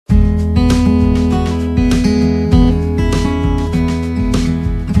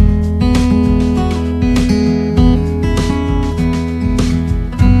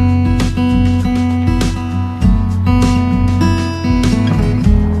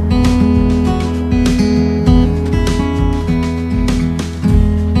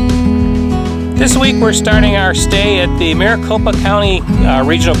This week we're starting our stay at the Maricopa County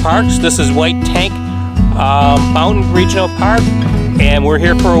Regional Parks. This is White Tank Mountain Regional Park, and we're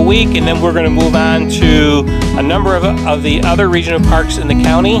here for a week, and then we're going to move on to a number of the other regional parks in the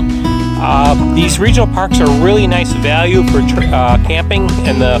county. These regional parks are really nice value for camping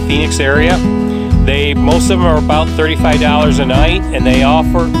in the Phoenix area. Most of them are about $35 a night, and they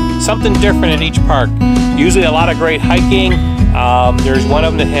offer something different at each park. Usually a lot of great hiking. There's one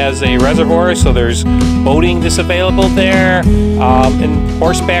of them that has a reservoir, so there's boating that's available there, and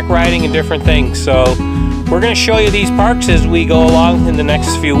horseback riding and different things. So we're going to show you these parks as we go along in the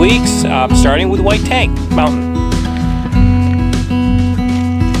next few weeks, starting with White Tank Mountain.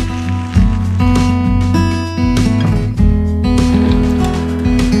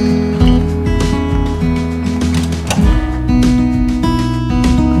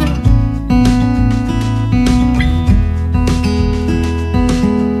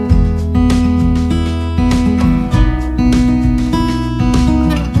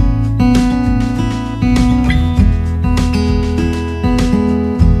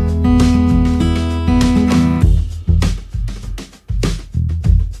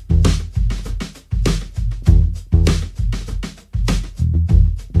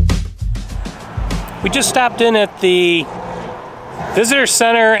 We just stopped in at the visitor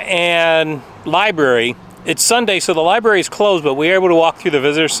center and library. It's Sunday, so the library is closed, but we were able to walk through the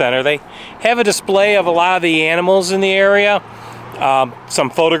visitor center. They have a display of a lot of the animals in the area, some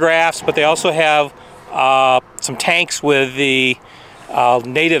photographs, but they also have some tanks with the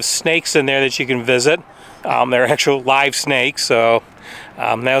native snakes in there that you can visit. They're actual live snakes, so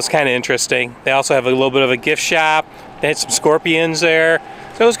that was kind of interesting. They also have a little bit of a gift shop. They had some scorpions there,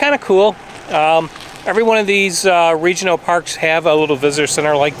 so it was kind of cool. Every one of these regional parks have a little visitor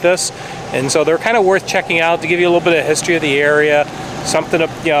center like this, and so they're kind of worth checking out to give you a little bit of history of the area, something,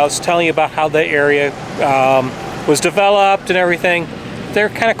 it's telling you about how the area was developed and everything. They're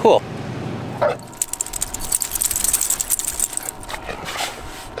kind of cool.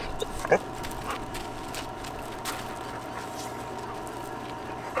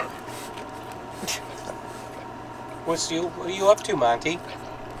 What are you up to, Monty?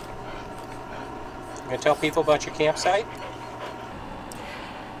 You gonna tell people about your campsite?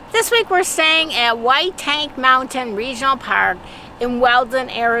 This week we're staying at White Tank Mountain Regional Park in Weldon,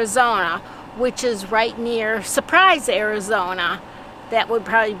 Arizona, which is right near Surprise, Arizona. That would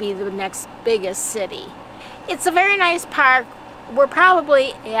probably be the next biggest city. It's a very nice park. We're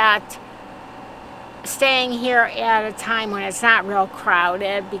probably staying here at a time when it's not real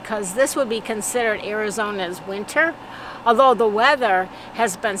crowded, because this would be considered Arizona's winter, although the weather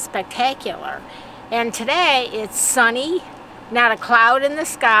has been spectacular. And today it's sunny, not a cloud in the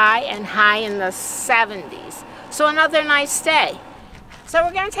sky, and high in the 70s. So another nice day. So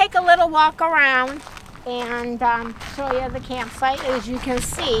we're going to take a little walk around and show you the campsite. As you can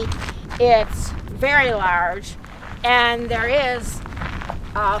see, it's very large, and there is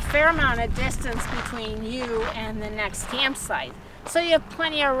a fair amount of distance between you and the next campsite. So you have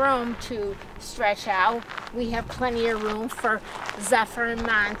plenty of room to stretch out. We have plenty of room for Zephyr and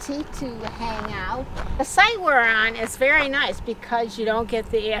Monty to hang out. The site we're on is very nice because you don't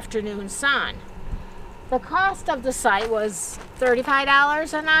get the afternoon sun. The cost of the site was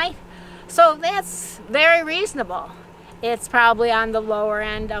 $35 a night, so that's very reasonable. It's probably on the lower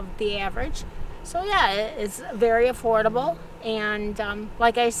end of the average. So yeah, it's very affordable, and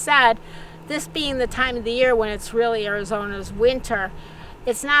like I said, this being the time of the year when it's really Arizona's winter,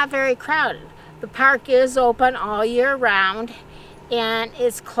 it's not very crowded. The park is open all year round, and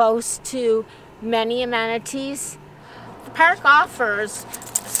it's close to many amenities. The park offers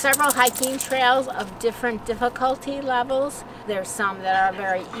several hiking trails of different difficulty levels. There's some that are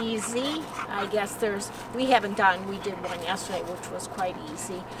very easy. I guess we did one yesterday, which was quite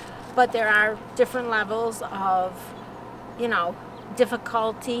easy. But there are different levels of,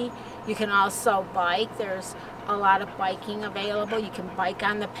 difficulty. You can also bike. There's a lot of biking available. You can bike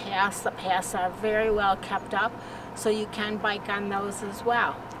on the paths. The paths are very well kept up, so you can bike on those as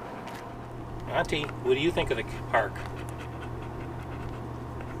well. Auntie, what do you think of the park?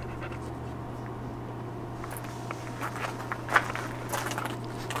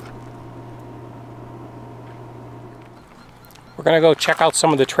 We're going to go check out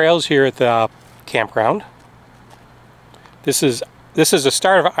some of the trails here at the campground. This is the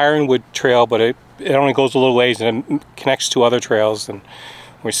start of Ironwood Trail, but it only goes a little ways and it connects to other trails, and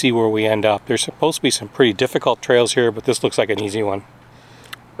we'll see where we end up. There's supposed to be some pretty difficult trails here, but this looks like an easy one.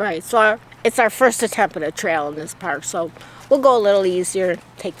 Right, so it's our first attempt at a trail in this park, so we'll go a little easier,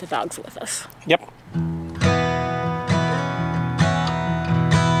 take the dogs with us. Yep.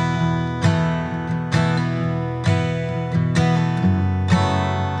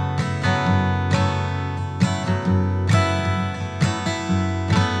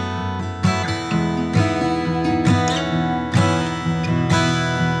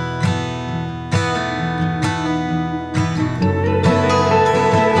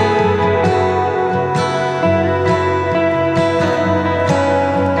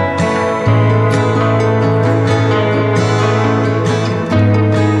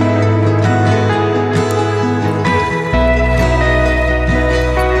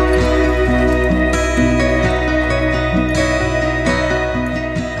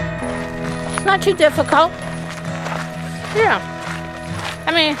 not too difficult. Yeah.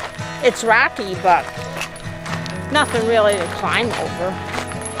 I mean, it's rocky, but nothing really to climb over.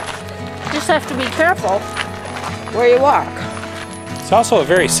 You just have to be careful where you walk. It's also a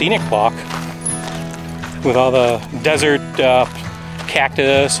very scenic walk with all the desert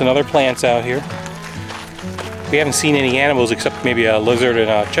cactus and other plants out here. We haven't seen any animals except maybe a lizard and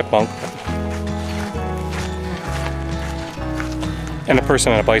a chipmunk. And a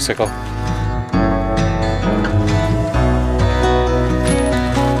person on a bicycle.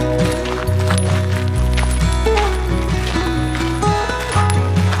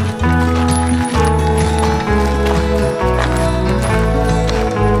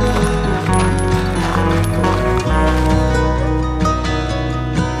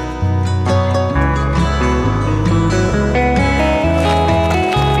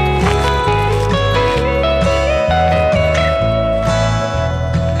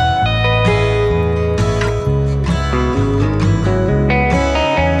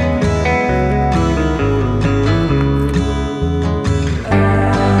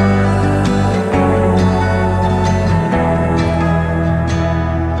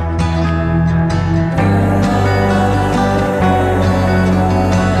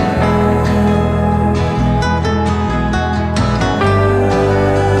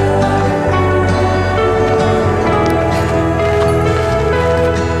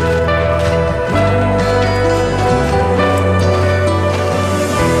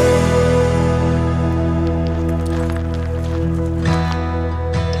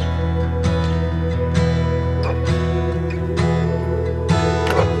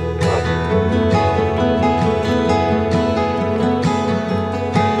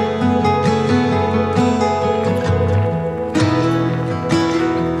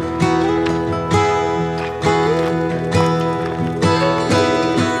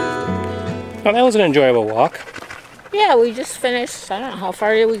 Well, that was an enjoyable walk. Yeah, we just finished. I don't know, how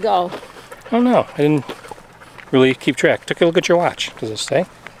far did we go? I don't know. I didn't really keep track. Took a look at your watch. Does it say?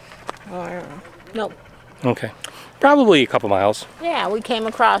 Oh, I don't know. Nope. Okay. Probably a couple miles. Yeah, we came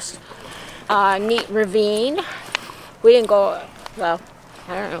across a neat ravine. We didn't go, well,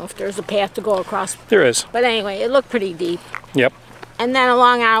 I don't know if there's a path to go across. There is. But anyway, it looked pretty deep. Yep. And then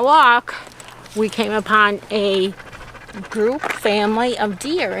along our walk, we came upon a family of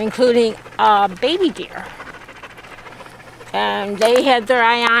deer, including a baby deer. And they had their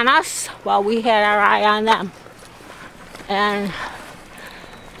eye on us while we had our eye on them. And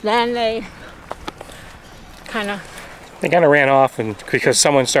then they kind of ran off and because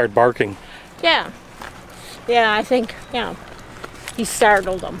someone started barking. Yeah. Yeah, I think, he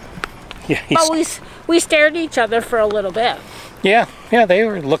startled them. Yeah. But we stared at each other for a little bit. Yeah, they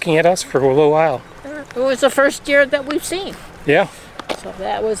were looking at us for a little while. It was the first deer that we've seen. Yeah. So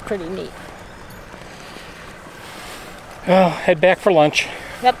that was pretty neat. Oh, head back for lunch.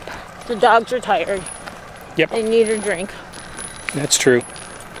 Yep. The dogs are tired. Yep. They need a drink. That's true.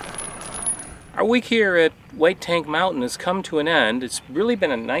 Our week here at White Tank Mountain has come to an end. It's really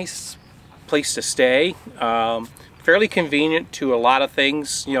been a nice place to stay. Fairly convenient to a lot of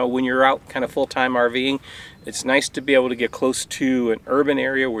things. You know, when you're out kind of full-time RVing, it's nice to be able to get close to an urban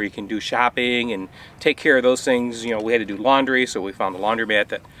area where you can do shopping and take care of those things. You know, we had to do laundry, so we found a laundromat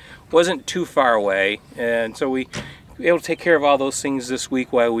that wasn't too far away. And so we were able to take care of all those things this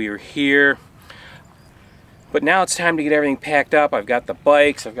week while we were here. But now it's time to get everything packed up. I've got the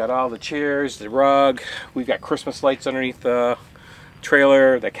bikes, I've got all the chairs, the rug. We've got Christmas lights underneath the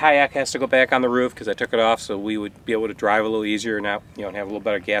trailer. The kayak has to go back on the roof because I took it off so we would be able to drive a little easier now, and have a little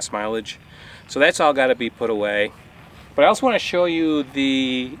better gas mileage. So that's all got to be put away. But I also want to show you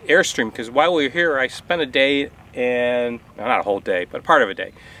the Airstream because while we were here I spent a day and, well, not a whole day, but part of a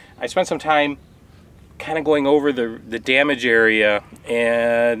day. I spent some time kind of going over the damage area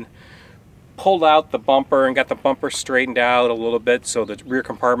and pulled out the bumper and got the bumper straightened out a little bit so the rear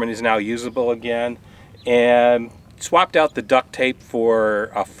compartment is now usable again, and swapped out the duct tape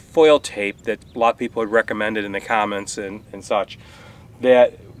for a foil tape that a lot of people had recommended in the comments and such.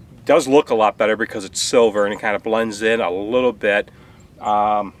 That does look a lot better because it's silver and it kind of blends in a little bit.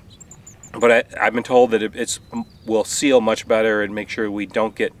 But I've been told that it will seal much better and make sure we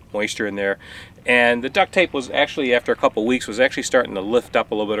don't get moisture in there. And the duct tape was actually, after a couple weeks, was actually starting to lift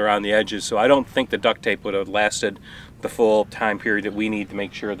up a little bit around the edges. So I don't think the duct tape would have lasted the full time period that we need to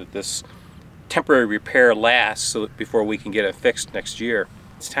make sure that this temporary repair lasts so that before we can get it fixed next year.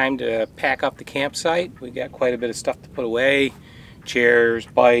 It's time to pack up the campsite. We got quite a bit of stuff to put away. Chairs,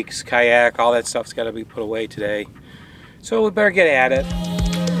 bikes, kayak, all that stuff's got to be put away today. So we better get at it.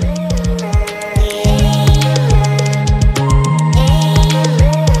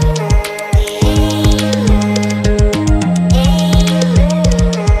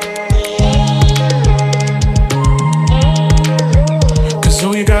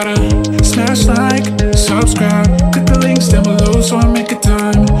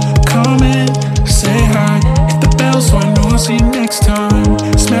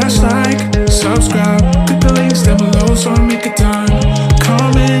 Smash like, subscribe, click the links down below so I make a time.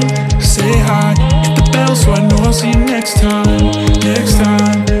 Comment, say hi, hit the bell so I know I'll see you next time.